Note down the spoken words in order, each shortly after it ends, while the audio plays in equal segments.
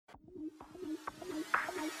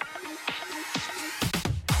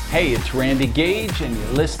Hey, it's Randy Gage, and you're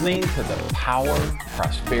listening to the Power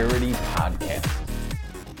Prosperity Podcast.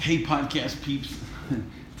 Hey, podcast peeps.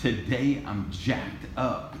 Today I'm jacked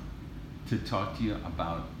up to talk to you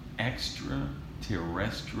about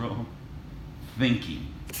extraterrestrial thinking.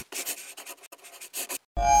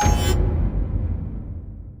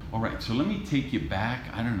 All right, so let me take you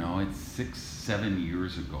back. I don't know, it's 6-7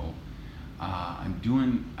 years ago. I'm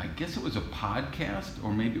doing, I guess it was a podcast,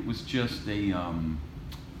 or maybe it was just a,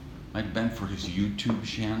 might have been for his YouTube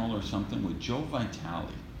channel or something, with Joe Vitale.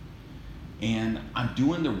 And I'm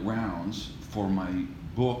doing the rounds for my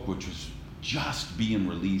book, which was just being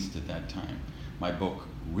released at that time. My book,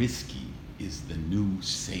 Risky is the New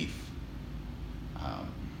Safe.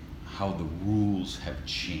 How the rules have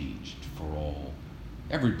changed for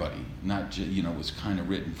everybody. Not just, it was kind of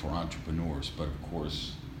written for entrepreneurs, but of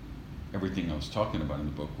course, everything I was talking about in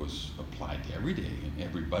the book was applied to every day and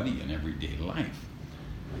everybody in everyday life.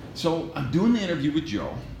 So I'm doing the interview with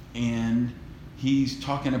Joe, and he's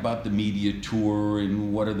talking about the media tour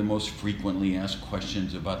and what are the most frequently asked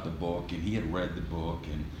questions about the book, and he had read the book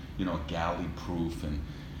and, galley proof, and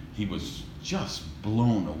he was just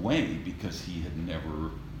blown away because he had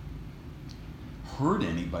never heard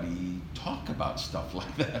anybody talk about stuff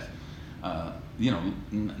like that.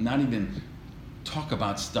 Not even talk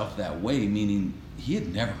about stuff that way, meaning he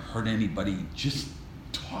had never heard anybody just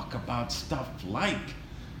talk about stuff like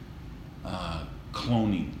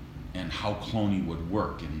cloning and how cloning would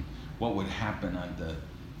work and what would happen at the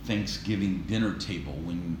Thanksgiving dinner table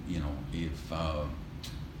when, if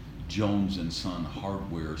Jones and Son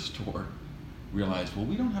hardware store realized, well,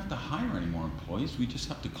 we don't have to hire any more employees, we just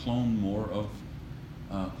have to clone more of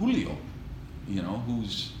Julio,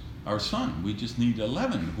 who's our son. We just need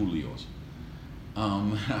 11 Julios.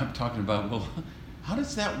 I'm talking about, well, how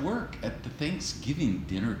does that work at the Thanksgiving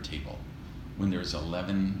dinner table when there's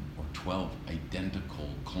 11 or 12 identical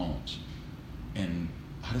clones? And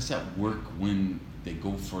how does that work when they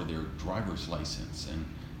go for their driver's license? And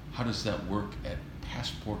how does that work at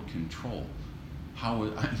passport control? How,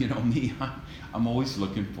 me, I'm always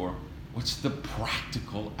looking for what's the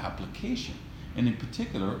practical application, and in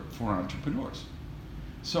particular for entrepreneurs.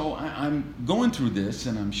 So I'm going through this,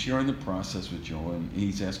 and I'm sharing the process with Joe, and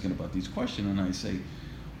he's asking about these questions, and I say,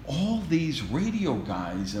 all these radio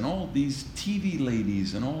guys and all these TV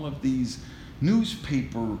ladies and all of these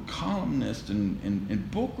newspaper columnists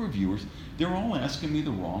and book reviewers, they're all asking me the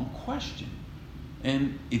wrong question.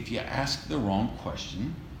 And if you ask the wrong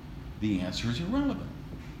question, the answer is irrelevant,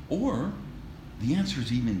 or the answer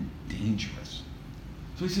is even dangerous.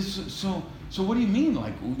 So he says, so what do you mean?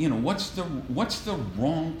 Like, what's the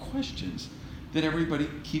wrong questions that everybody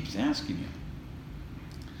keeps asking you?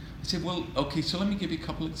 I said, well, okay, so let me give you a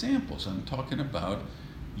couple examples. I'm talking about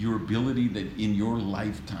your ability that in your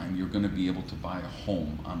lifetime you're going to be able to buy a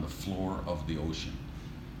home on the floor of the ocean,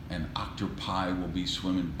 and octopi will be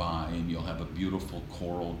swimming by, and you'll have a beautiful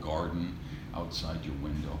coral garden outside your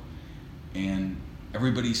window. And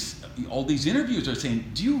all these interviews are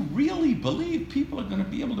saying, do you really believe people are going to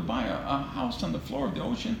be able to buy a house on the floor of the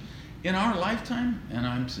ocean in our lifetime? And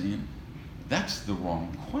I'm saying, that's the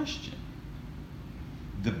wrong question.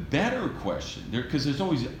 The better question, because there's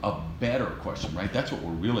always a better question, right? That's what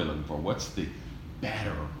we're really looking for. What's the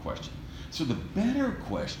better question? So the better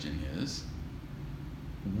question is,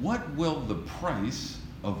 what will the price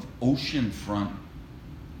of oceanfront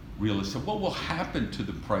real estate, what will happen to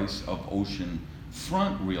the price of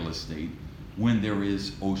oceanfront real estate when there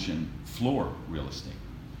is ocean floor real estate?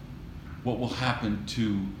 What will happen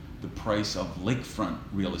to the price of lakefront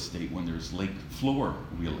real estate when there's lake floor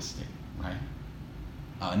real estate, right?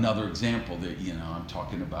 Another example that, I'm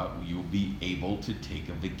talking about, you'll be able to take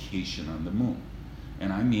a vacation on the moon.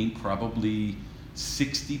 And I mean probably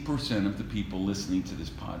 60% of the people listening to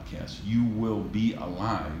this podcast, you will be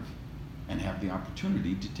alive and have the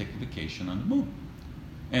opportunity to take a vacation on the moon.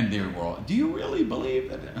 And they were all, do you really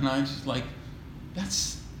believe that? And I was just like,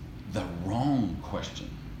 that's the wrong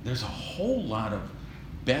question. There's a whole lot of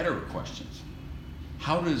better questions.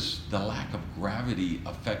 How does the lack of gravity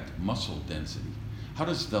affect muscle density? How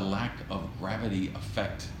does the lack of gravity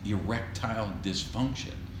affect erectile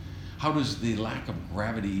dysfunction? How does the lack of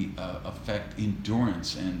gravity affect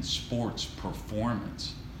endurance and sports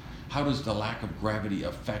performance? How does the lack of gravity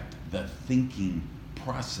affect the thinking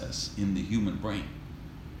process in the human brain?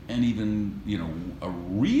 And even, a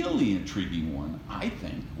really intriguing one, I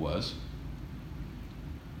think, was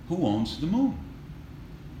who owns the moon?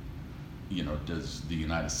 Does the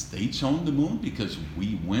United States own the moon because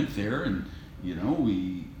we went there and,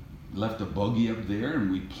 we left a buggy up there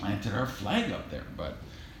and we planted our flag up there? But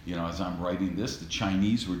as I'm writing this, the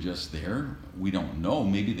Chinese were just there. We don't know.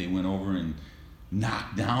 Maybe they went over and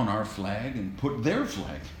knocked down our flag and put their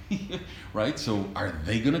flag, right? So are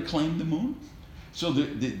they going to claim the moon? So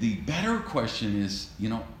the better question is,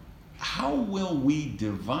 how will we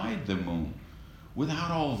divide the moon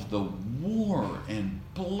without all of the war and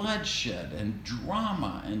bloodshed and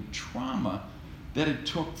drama and trauma that it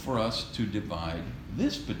took for us to divide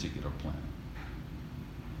this particular planet?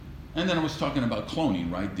 And then I was talking about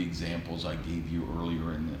cloning, right? The examples I gave you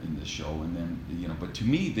earlier in the show, and then but to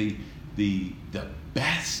me the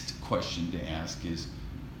best question to ask is,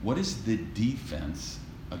 what is the defense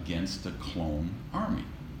against a clone army?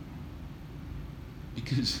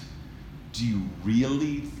 Because do you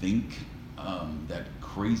really think that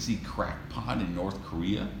crazy crackpot in North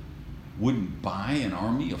Korea wouldn't buy an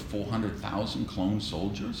army of 400,000 clone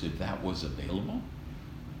soldiers if that was available?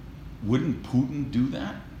 Wouldn't Putin do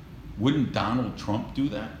that? Wouldn't Donald Trump do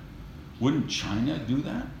that? Wouldn't China do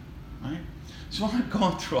that? Right? So I'm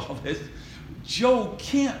going through all this. Joe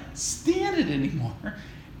can't stand it anymore.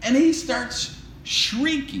 And he starts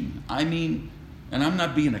shrieking. And I'm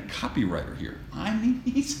not being a copywriter here.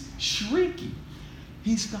 He's shrieking.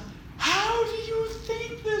 He's going, how do you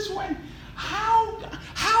think this way? How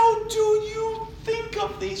do you think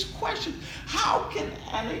of these questions? How can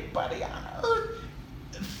anybody on earth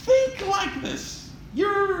think like this?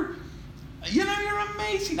 You're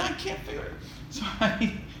amazing. I can't figure it. So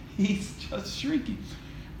he's just shrieking.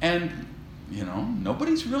 And,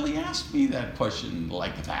 nobody's really asked me that question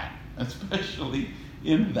like that, especially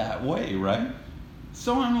in that way, right?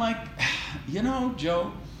 So I'm like,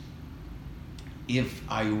 Joe, if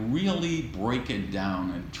I really break it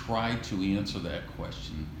down and try to answer that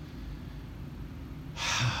question,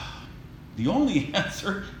 the only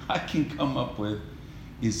answer I can come up with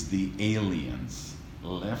is the aliens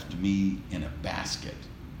left me in a basket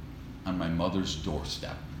on my mother's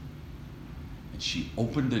doorstep. And she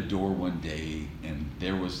opened the door one day, and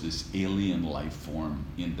there was this alien life form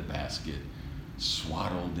in the basket,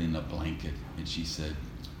 swaddled in a blanket. And she said,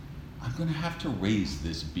 I'm going to have to raise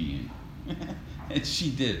this being. And she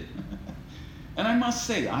did. And I must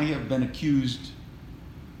say, I have been accused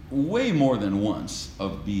way more than once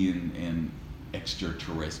of being an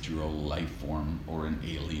extraterrestrial life form or an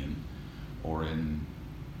alien or an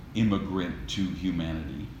immigrant to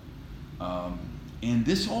humanity. And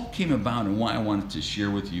this all came about, and why I wanted to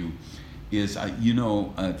share with you is,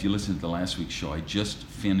 if you listen to the last week's show, I just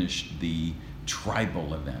finished the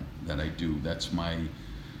tribal event that I do. That's my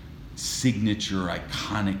signature,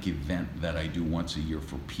 iconic event that I do once a year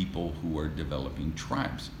for people who are developing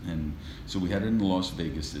tribes. And so we had it in Las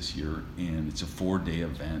Vegas this year, and it's a 4-day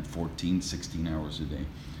event, 16 hours a day.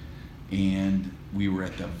 And we were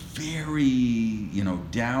at the very,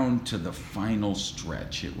 down to the final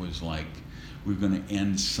stretch. It was like we were going to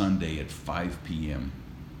end Sunday at 5 p.m.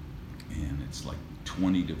 And it's like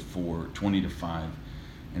 20 to 5.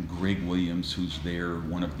 And Greg Williams, who's there,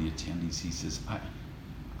 one of the attendees, he says,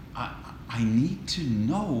 I need to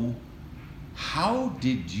know, how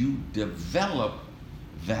did you develop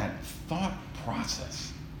that thought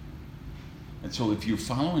process? And so if you're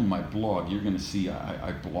following my blog, you're going to see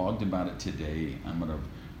I blogged about it today. I'm going to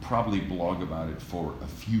probably blog about it for a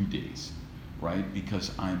few days, right?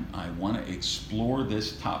 Because I want to explore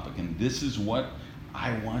this topic, and this is what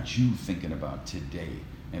I want you thinking about today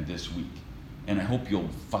and this week. And I hope you'll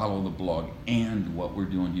follow the blog and what we're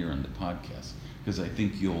doing here on the podcast, because I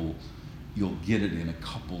think you'll get it in a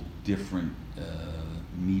couple different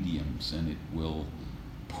mediums, and it will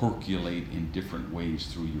percolate in different ways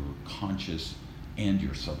through your conscious and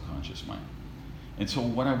your subconscious mind. And so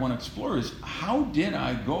what I want to explore is, how did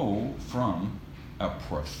I go from a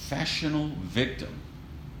professional victim,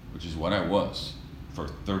 which is what I was for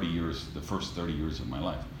 30 years, the first 30 years of my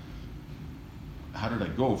life. How did I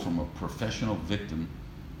go from a professional victim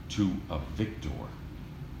to a victor?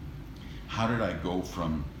 How did I go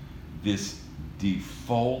from this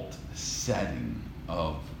default setting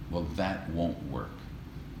of, well, that won't work.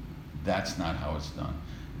 That's not how it's done.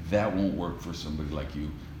 That won't work for somebody like you.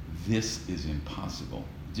 This is impossible.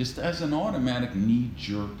 Just as an automatic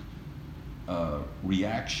knee-jerk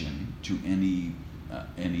reaction to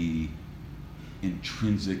any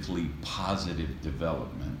intrinsically positive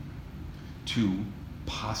development, to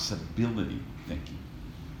possibility thinking.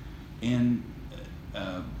 And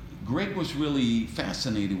Greg was really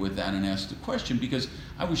fascinated with that and asked a question, because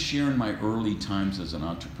I was sharing my early times as an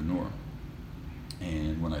entrepreneur.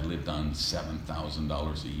 And when I lived on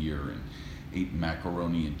 $7,000 a year and ate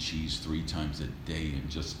macaroni and cheese 3 times a day and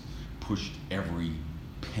just pushed every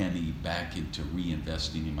penny back into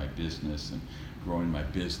reinvesting in my business and growing my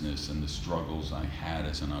business and the struggles I had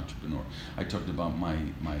as an entrepreneur. I talked about my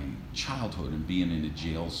childhood and being in a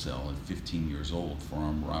jail cell at 15 years old for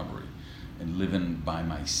armed robbery and living by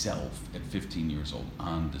myself at 15 years old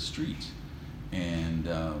on the streets. And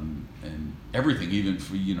everything, even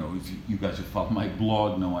for, if you guys have followed my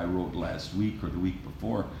blog, know I wrote last week or the week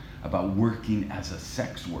before about working as a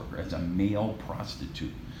sex worker, as a male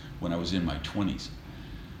prostitute when I was in my 20s.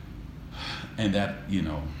 And that,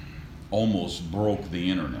 almost broke the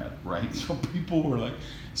internet, right? So people were like,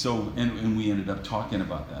 and we ended up talking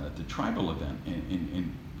about that at the tribal event.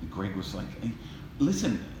 And Greg was like, hey,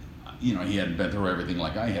 listen, he hadn't been through everything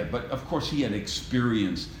like I had, but of course he had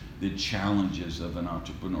experienced the challenges of an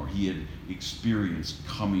entrepreneur. He had experienced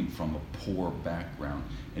coming from a poor background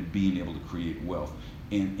and being able to create wealth,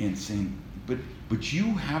 and saying, but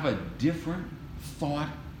you have a different thought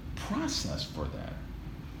process for that.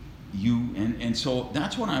 And so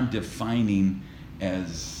that's what I'm defining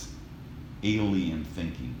as alien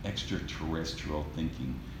thinking, extraterrestrial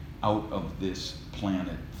thinking, out of this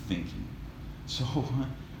planet thinking. So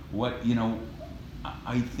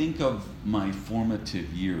I think of my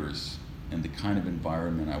formative years and the kind of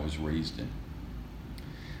environment I was raised in.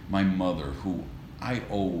 My mother, who I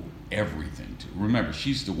owe everything to. Remember,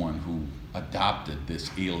 she's the one who adopted this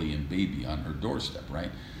alien baby on her doorstep,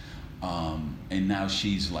 right? And now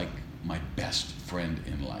she's like my best friend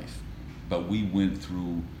in life. But we went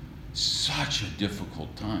through such a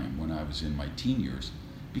difficult time when I was in my teen years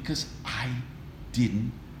because I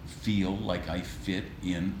didn't feel like I fit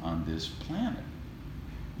in on this planet.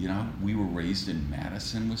 We were raised in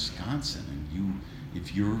Madison, Wisconsin, and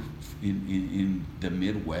if you're in the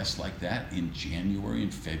Midwest like that, in January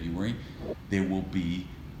and February, there will be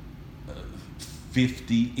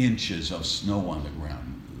 50 inches of snow on the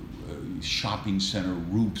ground. Shopping center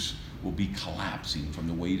roofs will be collapsing from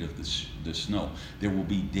the weight of the snow. There will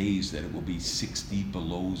be days that it will be 60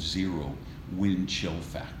 below zero wind chill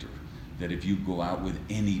factor, that if you go out with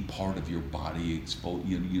any part of your body exposed,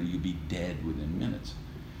 you'll be dead within minutes.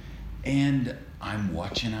 And I'm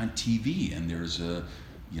watching on TV, and there's a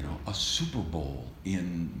Super Bowl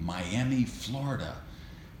in Miami, Florida,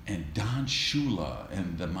 and Don Shula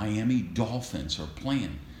and the Miami Dolphins are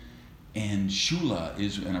playing. And Shula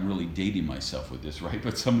and I'm really dating myself with this, right?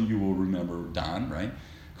 But some of you will remember Don, right?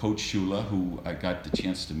 Coach Shula, who I got the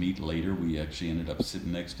chance to meet later. We actually ended up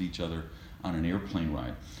sitting next to each other on an airplane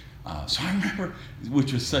ride. So I remember,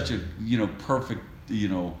 which was such a, perfect,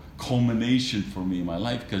 culmination for me in my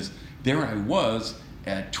life, because there I was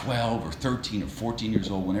at 12 or 13 or 14 years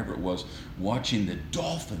old, whenever it was, watching the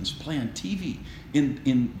Dolphins play on TV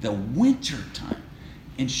in the winter time.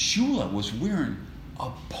 And Shula was wearing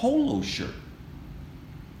a polo shirt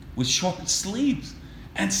with short sleeves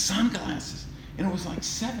and sunglasses. And it was like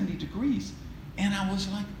 70 degrees. And I was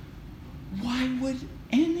like, why would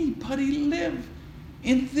anybody live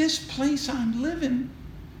in this place I'm living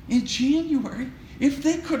in January if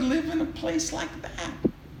they could live in a place like that?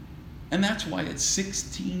 And that's why at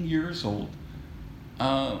 16 years old,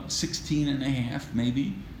 16 and a half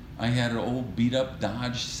maybe, I had an old beat up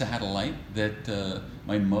Dodge Satellite that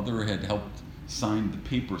my mother had helped sign the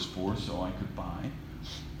papers for so I could buy.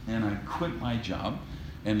 And I quit my job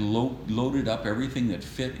and loaded up everything that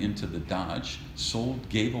fit into the Dodge,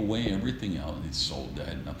 gave away everything else. I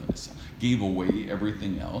had nothing to sell. Gave away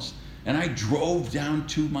everything else. And I drove down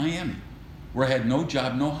to Miami, where I had no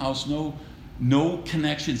job, no house, no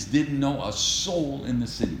connections, didn't know a soul in the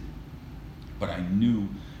city. But I knew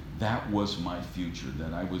that was my future,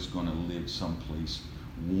 that I was going to live someplace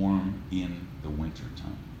warm in the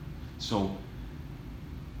wintertime. So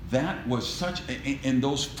that was in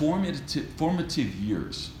those formative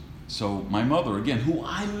years. So my mother, again, who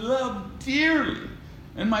I love dearly,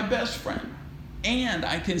 and my best friend, and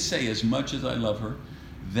I can say, as much as I love her,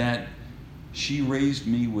 that she raised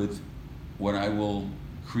me with what I will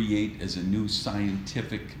create as a new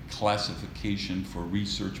scientific classification for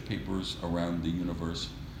research papers around the universe.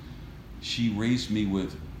 She raised me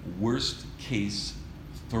with worst case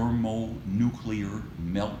thermonuclear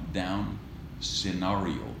meltdown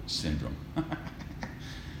scenario syndrome.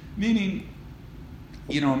 Meaning,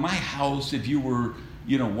 in my house, if you were,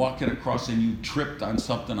 walking across and you tripped on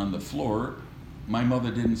something on the floor, my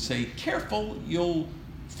mother didn't say, careful, you'll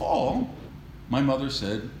fall. My mother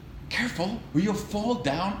said, careful, or you'll fall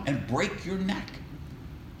down and break your neck.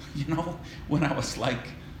 When I was like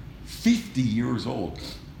 50 years old,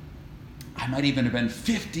 I might even have been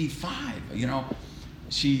 55,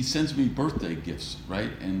 she sends me birthday gifts, right?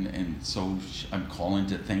 And so I'm calling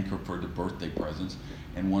to thank her for the birthday presents.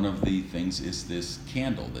 And one of the things is this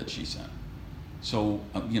candle that she sent. So,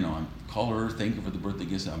 I call her, thank her for the birthday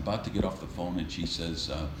gift. I'm about to get off the phone, and she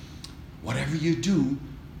says, whatever you do,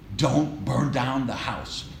 don't burn down the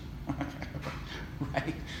house.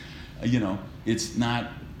 Right? It's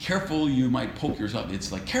not careful, you might poke yourself.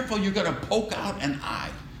 It's like, careful, you're going to poke out an eye.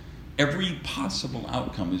 Every possible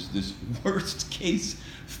outcome is this worst case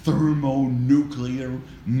thermonuclear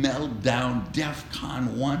meltdown,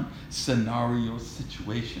 DEFCON 1 scenario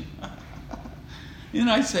situation. And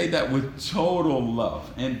I say that with total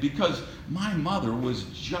love. And because my mother was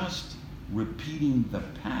just repeating the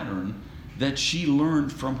pattern that she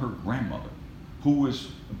learned from her grandmother, who was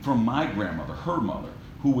from my grandmother, her mother,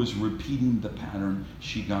 who was repeating the pattern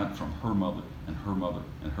she got from her mother and her mother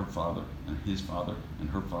and her father and his father and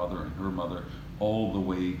her father and her mother, all the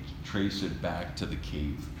way, trace it back to the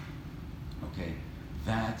cave. Okay?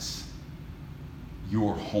 That's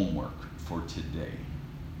your homework for today.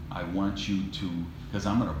 I want you to, because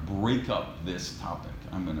I'm going to break up this topic.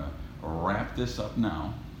 I'm going to wrap this up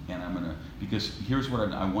now, and because here's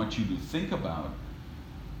what I want you to think about.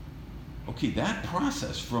 Okay, that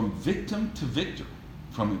process from victim to victor,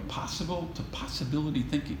 from impossible to possibility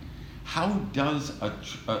thinking, how does a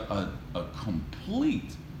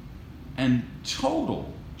complete and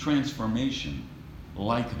total transformation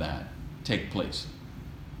like that take place?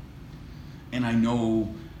 And I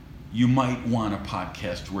know you might want a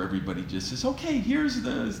podcast where everybody just says, okay, here's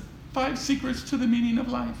the 5 secrets to the meaning of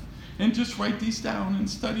life, and just write these down and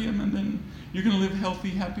study them, and then you're going to live healthy,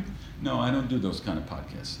 happy. No, I don't do those kind of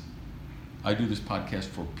podcasts. I do this podcast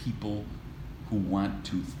for people who want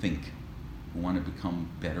to think, who want to become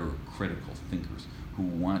better critical thinkers, who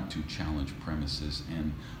want to challenge premises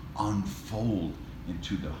and unfold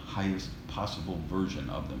into the highest possible version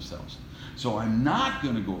of themselves. So I'm not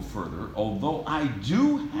going to go further, although I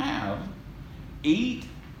do have 8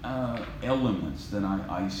 elements that I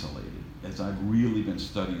isolated as I've really been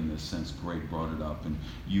studying this since Greg brought it up. And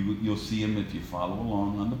you'll see them if you follow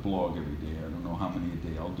along on the blog every day. I don't know how many a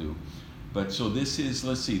day I'll do. But so this is,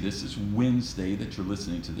 let's see, this is Wednesday that you're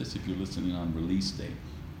listening to this, if you're listening on release day.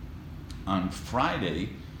 On Friday,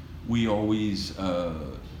 we always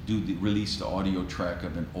release the audio track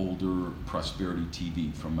of an older Prosperity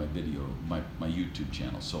TV from my video, my YouTube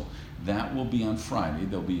channel. So that will be on Friday.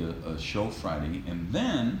 There'll be a show Friday. And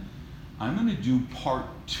then I'm going to do part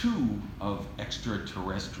 2 of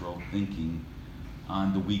extraterrestrial thinking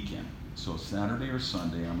on the weekend. So Saturday or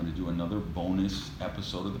Sunday, I'm going to do another bonus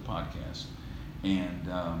episode of the podcast. And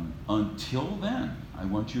until then, I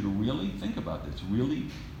want you to really think about this. Really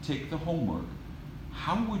take the homework.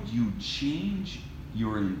 How would you change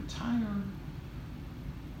the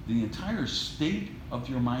entire state of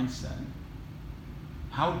your mindset?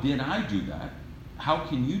 How did I do that? How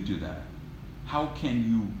can you do that? How can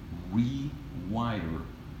you rewire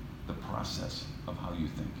the process of how you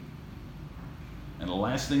think? And the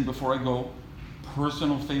last thing before I go,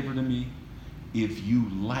 personal favor to me, if you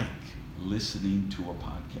like listening to a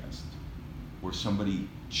podcast where somebody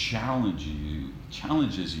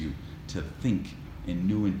challenges you to think in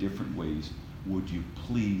new and different ways, would you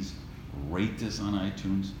please rate this on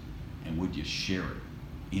iTunes, and would you share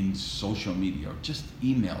it in social media, or just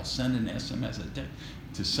email, send an SMS, a text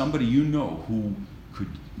to somebody you know who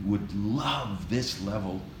would love this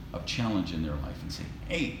level of challenge in their life, and say,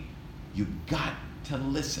 hey, you got to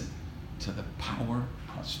listen to the Power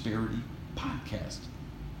Prosperity Podcast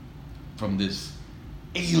from this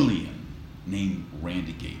alien named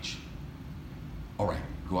Randy Gage. All right,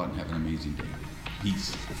 go out and have an amazing day.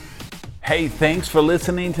 Peace. Hey, thanks for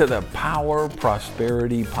listening to the Power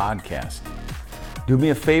Prosperity Podcast. Do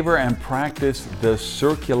me a favor and practice the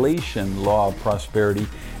circulation law of prosperity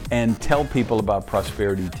and tell people about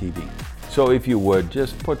Prosperity TV. So if you would,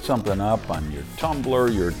 just put something up on your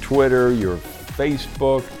Tumblr, your Twitter, your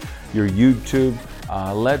Facebook, your YouTube.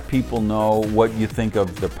 Let people know what you think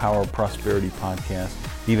of the Power Prosperity Podcast.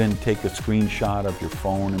 Even take a screenshot of your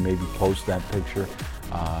phone and maybe post that picture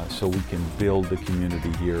so we can build the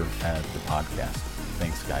community here at the podcast.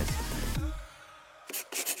 Thanks, guys.